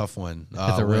 that's a tough one.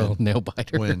 That's a real nail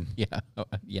biter. Win. Yeah,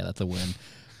 that's a win.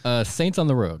 Saints on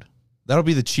the road. That'll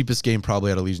be the cheapest game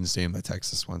probably at Allegiant Stadium, that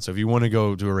Texas one. So if you want to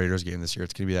go to a Raiders game this year,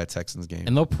 it's going to be that Texans game.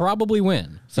 And they'll probably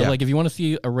win. So, if you want to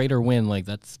see a Raider win,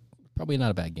 that's probably not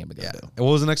a bad game to go to. And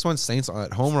what was the next one? Saints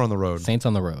at home or on the road? Saints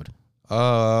on the road.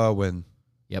 Win.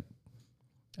 Yep.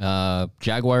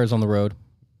 Jaguars on the road.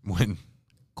 Win.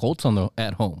 Colts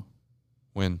at home.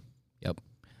 Win. Yep.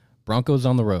 Broncos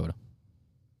on the road.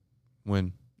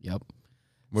 Win. Yep.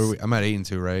 Where are we? I'm at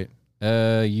 8-2, right?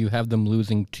 You have them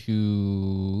losing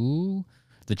to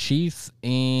the Chiefs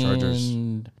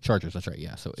and Chargers. That's right.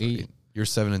 Yeah. So 8. You're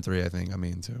 7-3, I think. I'm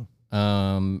 8-2.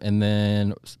 And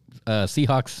then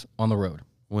Seahawks on the road.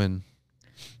 Win.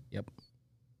 Yep.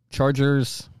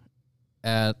 Chargers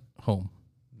at home.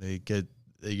 They get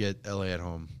LA at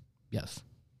home. Yes.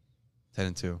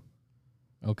 10-2.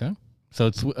 Okay. So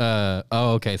it's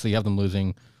okay. So you have them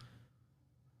losing.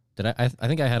 I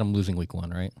think I had them losing week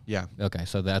 1, right? Yeah. Okay.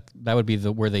 So that would be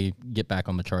where they get back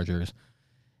on the Chargers,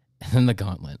 and then the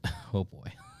gauntlet. Oh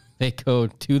boy, they go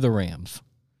to the Rams.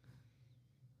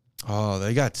 Oh,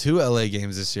 they got 2 LA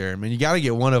games this year. I mean, you got to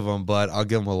get one of them, but I'll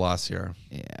give them a loss here.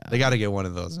 Yeah. They got to get one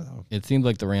of those now. It seems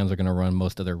like the Rams are going to run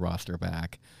most of their roster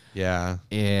back. Yeah.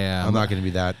 Yeah. I'm not going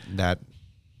to be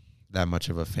that much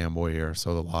of a fanboy here,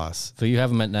 so the loss. So you have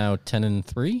them at now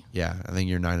 10-3? Yeah, I think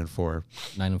you're 9-4.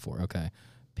 9-4, okay.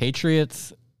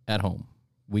 Patriots at home,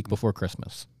 week before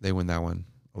Christmas. They win that one,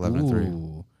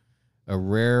 11-3. A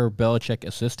rare Belichick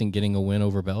assistant getting a win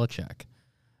over Belichick.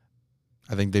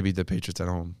 I think they beat the Patriots at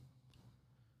home.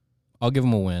 I'll give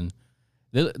them a win.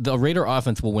 The Raider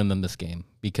offense will win them this game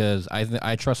because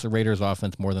I trust the Raiders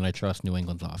offense more than I trust New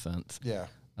England's offense. Yeah.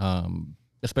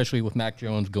 Especially with Mac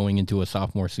Jones going into a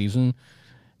sophomore season.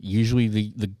 Usually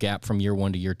the gap from year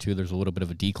 1 to year 2, there's a little bit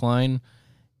of a decline.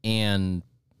 And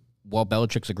while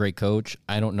Belichick's a great coach,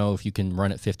 I don't know if you can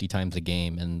run it 50 times a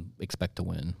game and expect to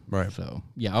win. Right. So,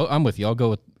 yeah, I'm with you. I'll go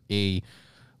with a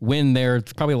win there.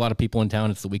 It's probably a lot of people in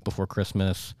town. It's the week before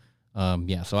Christmas.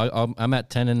 So I'm at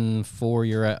 10-4.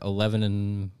 You're at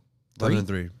 11-3.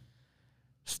 11-3.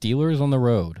 Steelers on the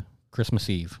road, Christmas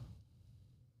Eve.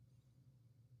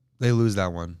 They lose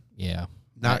that one. Yeah.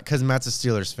 Not because Matt's a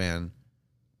Steelers fan,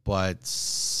 but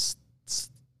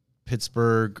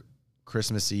Pittsburgh,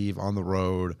 Christmas Eve on the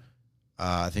road,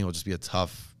 I think it'll just be a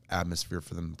tough atmosphere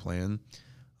for them to play in.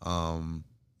 On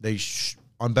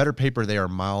better paper, they are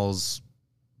miles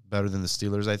better than the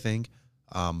Steelers, I think.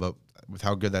 But with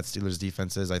how good that Steelers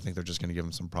defense is, I think they're just going to give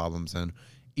them some problems. And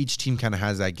each team kind of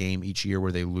has that game each year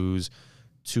where they lose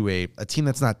to a team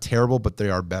that's not terrible, but they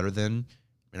are better than.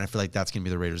 And I feel like that's going to be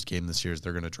the Raiders' game this year is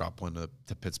they're going to drop one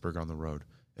to Pittsburgh on the road.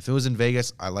 If it was in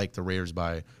Vegas, I like the Raiders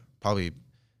by probably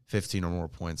 15 or more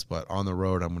points. But on the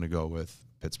road, I'm going to go with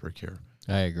Pittsburgh here.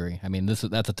 I agree. I mean, that's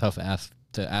a tough ask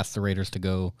to ask the Raiders to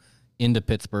go into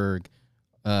Pittsburgh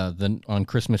Then on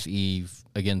Christmas Eve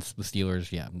against the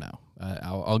Steelers, yeah, no.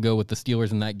 I'll go with the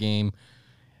Steelers in that game,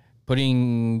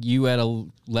 putting you at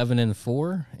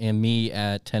 11-4 and me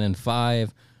at 10-5.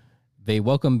 They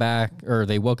welcome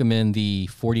in the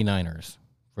 49ers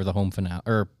for the home finale,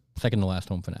 or second to last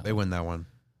home finale. They win that one.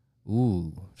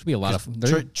 Ooh, should be a lot of.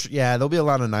 There'll be a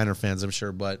lot of Niner fans, I'm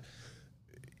sure, but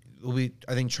I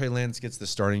think Trey Lance gets the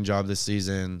starting job this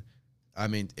season. I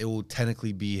mean, it will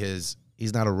technically be his.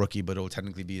 He's not a rookie, but it will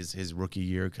technically be his rookie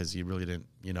year because he really didn't,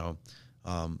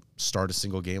 start a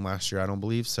single game last year. I don't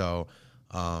believe so.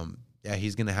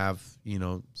 He's gonna have,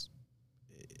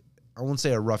 I won't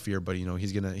say a rough year, but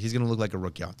he's gonna look like a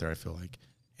rookie out there. I feel like,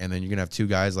 and then you're gonna have two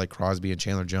guys like Crosby and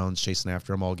Chandler Jones chasing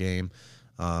after him all game.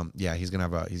 He's gonna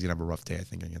have a rough day, I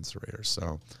think, against the Raiders.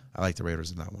 So I like the Raiders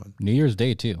in that one. New Year's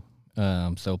Day too.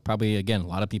 So probably again a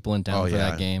lot of people in town for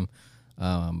that game.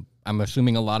 I'm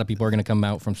assuming a lot of people are going to come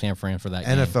out from San Fran for that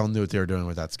game. NFL knew what they were doing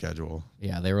with that schedule.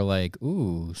 Yeah, they were like,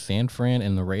 ooh, San Fran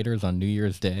and the Raiders on New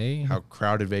Year's Day. How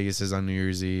crowded Vegas is on New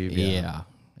Year's Eve. Yeah.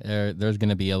 There's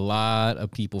going to be a lot of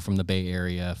people from the Bay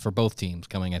Area for both teams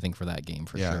coming, I think, for that game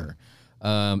for sure.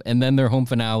 And then their home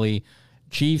finale,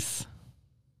 Chiefs.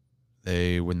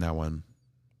 They win that one.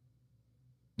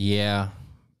 Yeah.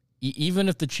 Even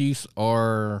if the Chiefs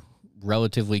are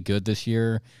relatively good this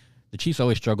year, the Chiefs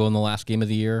always struggle in the last game of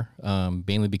the year,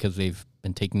 mainly because they've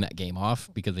been taking that game off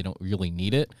because they don't really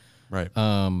need it. Right.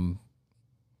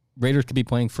 Raiders could be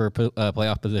playing for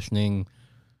playoff positioning.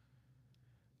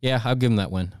 Yeah, I'll give them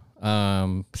that win.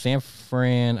 San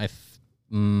Fran,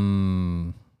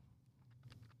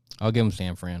 I'll give them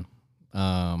San Fran.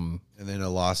 And then a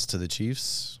loss to the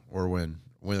Chiefs or win?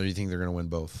 When do you think they're going to win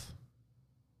both?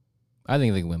 I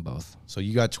think they can win both. So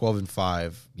you got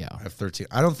 12-5. Yeah. I have 13.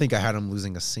 I don't think I had them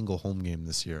losing a single home game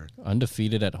this year.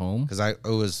 Undefeated at home? Because I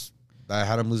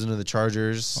had them losing to the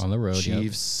Chargers. On the road,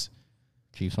 Chiefs.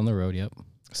 Yep. Chiefs on the road, yep.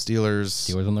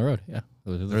 Steelers on the road, yeah.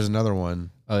 There's another one.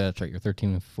 Oh, yeah, that's right. You're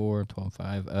 13-4,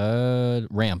 12-5.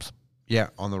 Rams. Yeah,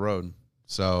 on the road.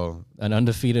 So an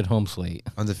undefeated home slate.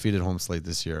 Undefeated home slate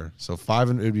this year. So it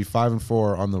would be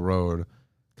 5-4 on the road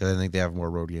because I think they have more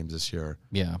road games this year.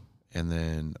 Yeah. And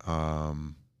then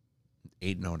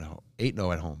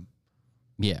 8-0 at home.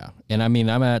 Yeah. And I mean,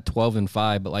 I'm at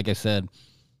 12-5, but like I said,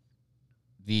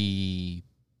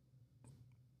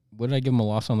 what did I give them a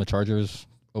loss on the Chargers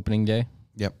opening day?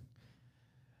 Yep.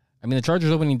 I mean, the Chargers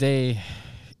opening day,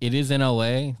 it is in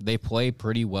LA. They play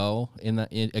pretty well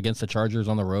against the Chargers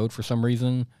on the road for some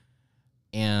reason.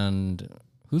 And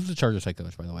who's the Chargers head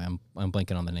coach, by the way? I'm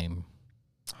blanking on the name.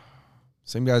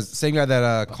 Same guy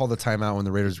that called the timeout when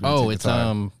the Raiders were going to take the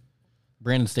tie.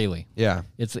 Brandon Staley. Yeah.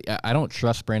 I don't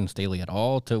trust Brandon Staley at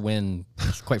all to win,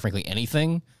 quite frankly,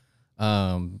 anything.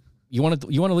 You want to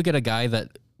look at a guy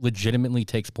that legitimately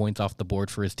takes points off the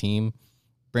board for his team.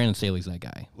 Brandon Staley's that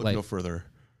guy. Look no further.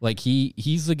 Like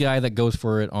he's the guy that goes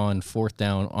for it on fourth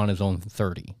down on his own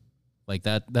 30. Like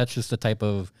that's just the type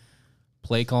of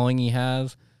play calling he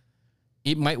has.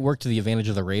 It might work to the advantage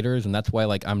of the Raiders, and that's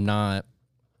why I'm not.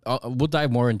 We'll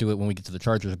dive more into it when we get to the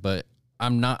Chargers, but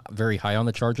I'm not very high on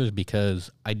the Chargers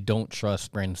because I don't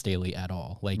trust Brandon Staley at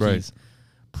all. He's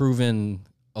proven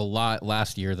a lot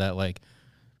last year that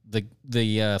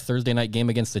the Thursday night game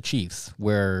against the Chiefs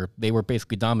where they were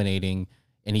basically dominating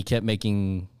and he kept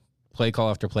making play call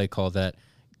after play call that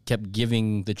kept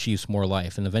giving the Chiefs more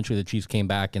life. And eventually the Chiefs came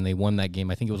back and they won that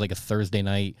game. I think it was a Thursday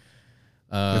night.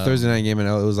 The Thursday night game, and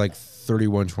it was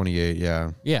 31-28,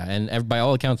 yeah. Yeah, and by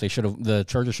all accounts, the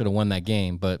Chargers should have won that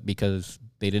game, but because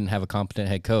they didn't have a competent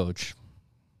head coach,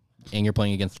 and you're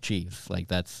playing against the Chiefs,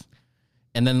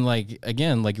 and then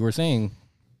again, like you were saying,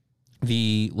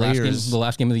 the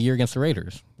last game of the year against the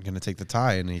Raiders, going to take the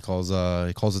tie, and he calls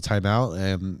a timeout,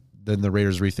 and then the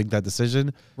Raiders rethink that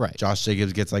decision. Right. Josh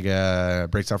Jacobs gets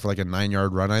breaks out for a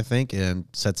 9-yard run, I think, and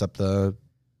sets him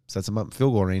up in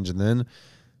field goal range, and then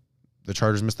the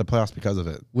Chargers missed the playoffs because of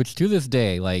it. Which to this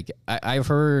day, I've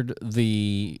heard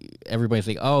everybody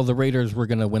say, "Oh, the Raiders were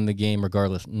going to win the game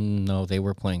regardless." No, they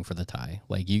were playing for the tie.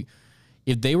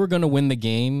 If they were going to win the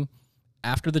game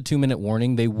after the 2-minute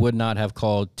warning, they would not have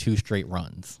called 2 straight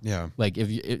runs. Yeah.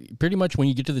 Pretty much when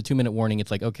you get to the 2-minute warning,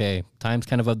 it's okay, time's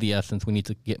kind of the essence. We need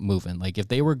to get moving. If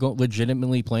they were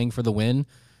legitimately playing for the win,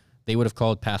 they would have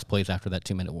called pass plays after that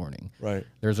 2-minute warning. Right.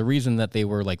 There's a reason that they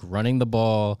were running the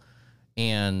ball.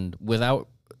 And without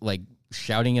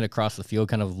shouting it across the field,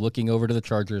 kind of looking over to the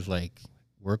Chargers,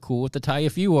 we're cool with the tie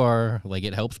if you are.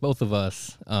 It helps both of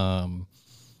us.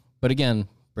 But again,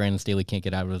 Brandon Staley can't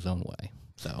get out of his own way.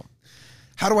 So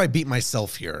how do I beat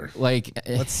myself here? Like,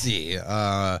 let's see.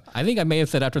 I think I may have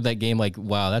said after that game, like,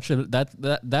 wow,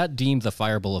 that deems a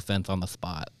fireable offense on the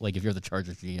spot. Like, if you're the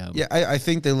Chargers GM. Yeah, I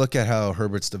think they look at how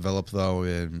Herbert's developed though,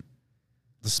 and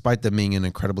despite them being an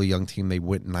incredibly young team, they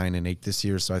went 9-8 this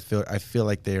year. So I feel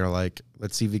like they are like,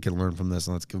 let's see if we can learn from this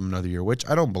and let's give them another year. Which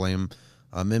I don't blame.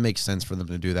 It makes sense for them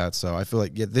to do that. So I feel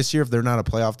like this year, if they're not a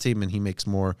playoff team and he makes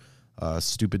more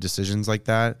stupid decisions like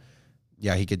that,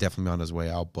 yeah, he could definitely be on his way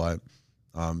out. But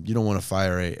you don't want to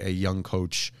fire a young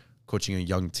coach coaching a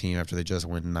young team after they just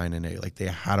went 9-8. Like, they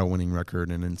had a winning record,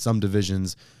 and in some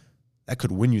divisions that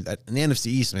could win you that in the NFC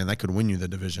East, man, that could win you the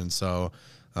division. So,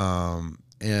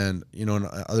 and in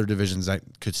other divisions that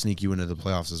could sneak you into the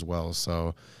playoffs as well.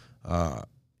 So,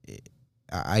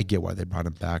 I get why they brought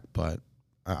him back, but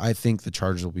I think the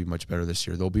Chargers will be much better this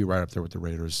year. They'll be right up there with the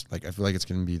Raiders. Like, I feel like it's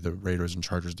going to be the Raiders and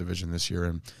Chargers division this year,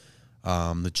 and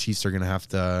the Chiefs are going to have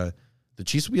to. The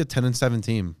Chiefs will be a 10-7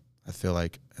 team, I feel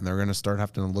like, and they're going to start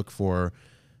having to look for.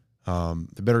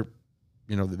 They better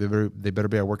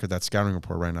be at work at that scouting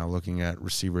report right now, looking at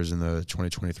receivers in the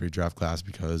 2023 draft class,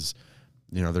 because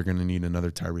they're going to need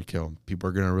another Tyreek Hill. People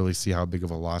are going to really see how big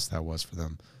of a loss that was for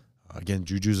them. Again,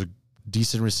 Juju's a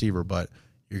decent receiver, but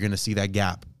you're going to see that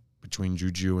gap between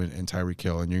Juju and Tyreek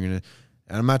Hill, and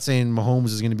I'm not saying Mahomes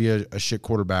is going to be a shit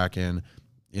quarterback, and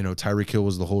Tyreek Hill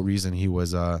was the whole reason he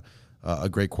was a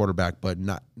great quarterback, but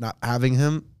not having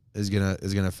him is gonna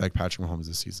affect Patrick Mahomes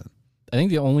this season. I think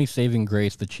the only saving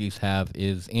grace the Chiefs have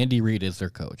is Andy Reid is their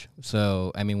coach.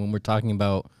 So, I mean, when we're talking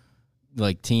about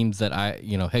like teams that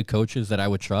head coaches that I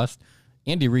would trust,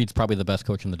 Andy Reid's probably the best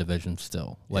coach in the division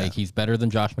still. Like, he's better than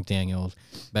Josh McDaniels,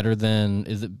 better than,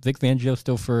 is it Vic Fangio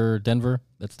still for Denver?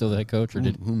 That's still the head coach? Or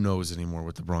who knows anymore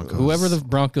with the Broncos? Whoever the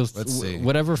Broncos, Let's see.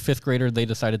 Whatever fifth grader they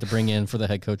decided to bring in for the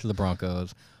head coach of the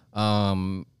Broncos.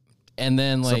 And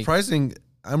then, like, surprising,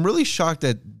 I'm really shocked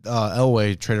that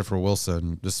Elway traded for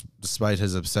Wilson, despite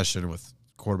his obsession with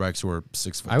quarterbacks who are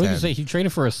 6'10". I would just say he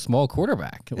traded for a small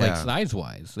quarterback, like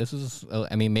size-wise. This is,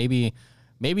 I mean, maybe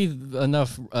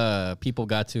enough people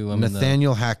got to him.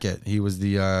 Nathaniel Hackett, he was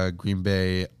the Green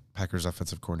Bay Packers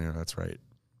offensive coordinator. That's right.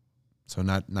 So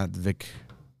not Vic.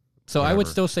 So whatever. I would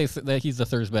still say that he's the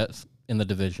third best in the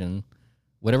division.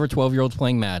 Whatever 12-year-olds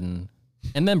playing Madden,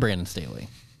 and then Brandon Staley,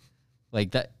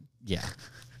 like that. Yeah,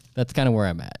 that's kind of where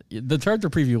I'm at. The Charger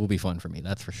preview will be fun for me,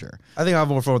 that's for sure. I think I'll have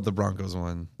more fun with the Broncos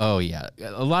one. Oh, yeah.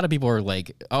 A lot of people are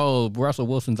like, oh, Russell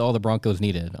Wilson's all the Broncos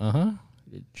needed. Uh-huh.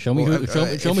 Show me who.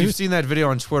 Show me. You've seen that video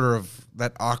on Twitter of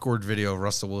that awkward video of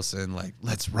Russell Wilson, like,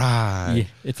 let's ride. Yeah,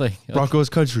 it's like Broncos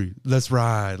country, let's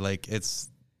ride. Like,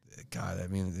 it's, God, I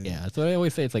mean. Yeah, that's what I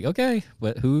always say. It's like, okay,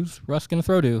 but who's Russ going to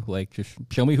throw to? Like, just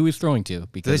show me who he's throwing to.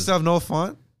 Because do they still have Noah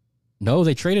Fant? No,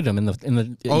 they traded him in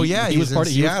the. Oh yeah, he was part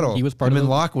of Seattle. He was part of. Him and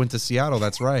Locke went to Seattle.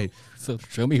 That's right. So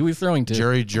show me who he's throwing to.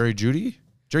 Jerry Jeudy.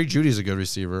 Jerry Judy's a good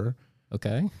receiver.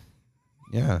 Okay.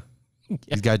 Yeah.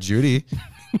 He's got Judy.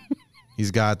 He's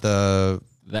got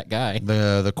that guy.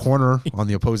 The corner on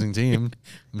the opposing team.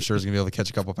 I'm sure he's gonna be able to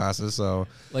catch a couple passes. So,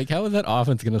 like, how is that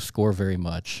offense gonna score very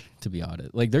much? To be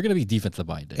honest, like, they're gonna be defensive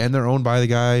minded, and they're owned by the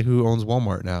guy who owns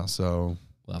Walmart now. So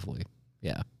lovely.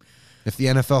 Yeah. If the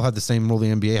NFL had the same rule the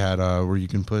NBA had, where you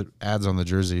can put ads on the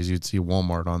jerseys, you'd see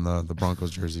Walmart on the Broncos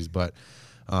jerseys. But,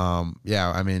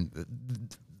 yeah, I mean,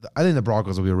 I think the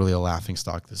Broncos will be really a laughing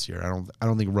stock this year. I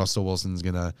don't think Russell Wilson's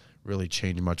gonna really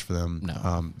change much for them.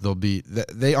 No.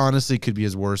 They honestly could be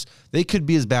as worse. They could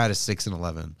be as bad as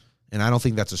 6-11, and I don't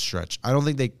think that's a stretch. I don't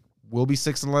think they will be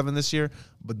 6-11 this year,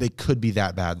 but they could be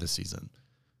that bad this season.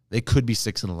 They could be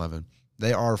 6-11.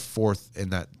 They are fourth in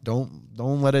that. Don't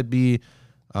let it be.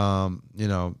 Don't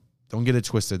get it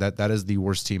twisted. That is the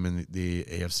worst team in the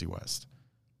AFC West.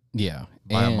 Yeah,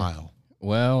 by a mile.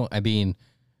 Well, I mean,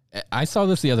 I saw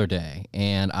this the other day,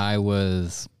 and I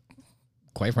was,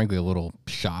 quite frankly, a little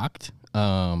shocked,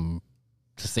 to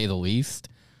say the least.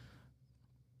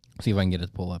 Let's see if I can get it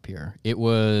to pull up here. It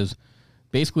was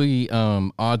basically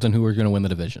odds on who are going to win the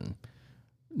division.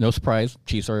 No surprise,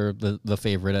 Chiefs are the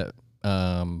favorite at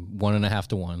 1.5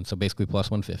 to 1, so basically plus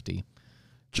 150.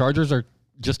 Chargers are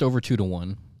just over 2 to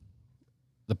 1.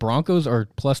 The Broncos are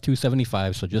plus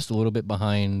 275, so just a little bit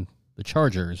behind the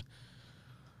Chargers.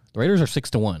 The Raiders are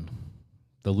 6 to 1,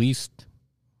 the least,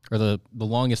 or the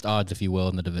longest odds, if you will,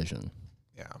 in the division.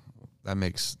 Yeah, that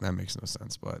makes no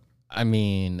sense. But I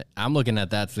mean, I'm looking at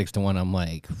that 6 to 1. I'm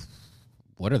like,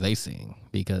 what are they seeing?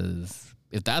 Because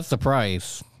if that's the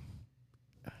price,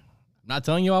 I'm not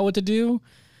telling you all what to do.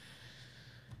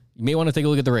 You may want to take a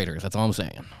look at the Raiders. That's all I'm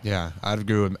saying. Yeah, I'd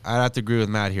have to agree with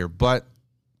Matt here. But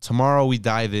tomorrow we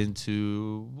dive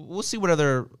into, we'll see what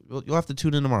other, you'll have to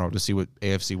tune in tomorrow to see what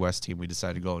AFC West team we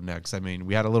decide to go next. I mean,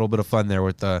 we had a little bit of fun there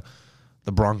with the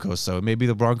Broncos. So maybe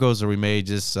the Broncos, or we may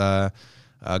just go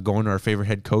into our favorite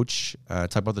head coach,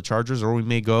 talk about the Chargers, or we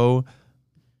may go,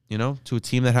 to a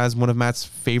team that has one of Matt's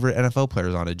favorite NFL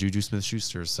players on it, Juju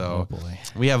Smith-Schuster. So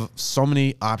we have so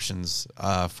many options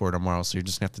for tomorrow. So you're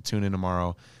just going to have to tune in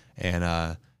tomorrow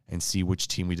and see which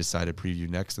team we decide to preview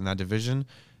next in that division.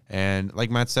 And like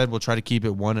Matt said, we'll try to keep it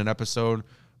one an episode.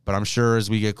 But I'm sure as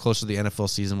we get closer to the NFL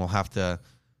season, we'll have to,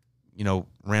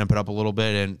 ramp it up a little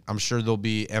bit. And I'm sure there'll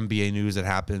be NBA news that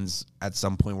happens at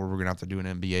some point where we're going to have to do an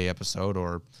NBA episode,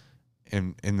 or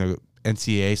in the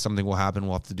NCAA, something will happen.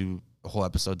 We'll have to do a whole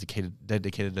episode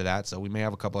dedicated to that. So we may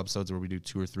have a couple episodes where we do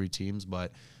 2 or 3 teams,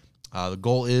 but the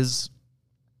goal is,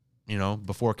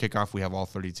 before kickoff, we have all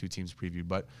 32 teams previewed,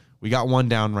 but we got one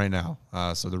down right now.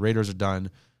 So the Raiders are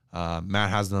done. Matt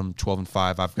has them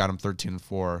 12-5. I've got them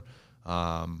 13-4.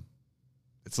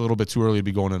 It's a little bit too early to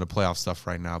be going into playoff stuff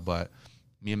right now, but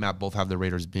me and Matt both have the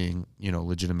Raiders being,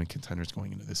 legitimate contenders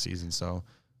going into this season. So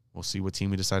we'll see what team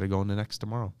we decide to go into next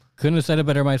tomorrow. Couldn't have said it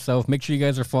better myself. Make sure you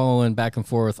guys are following Back and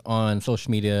Forth on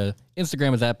social media.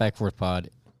 Instagram is at Back and Forth Pod.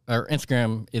 Or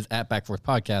Instagram is at Back and Forth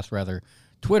Podcast, rather.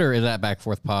 Twitter is at Back and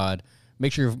Forth Pod.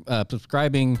 Make sure you're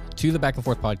subscribing to the Back and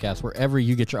Forth Podcast wherever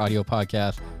you get your audio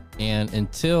podcast. And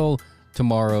until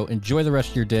tomorrow, enjoy the rest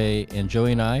of your day. And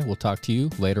Joey and I will talk to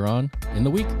you later on in the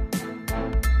week.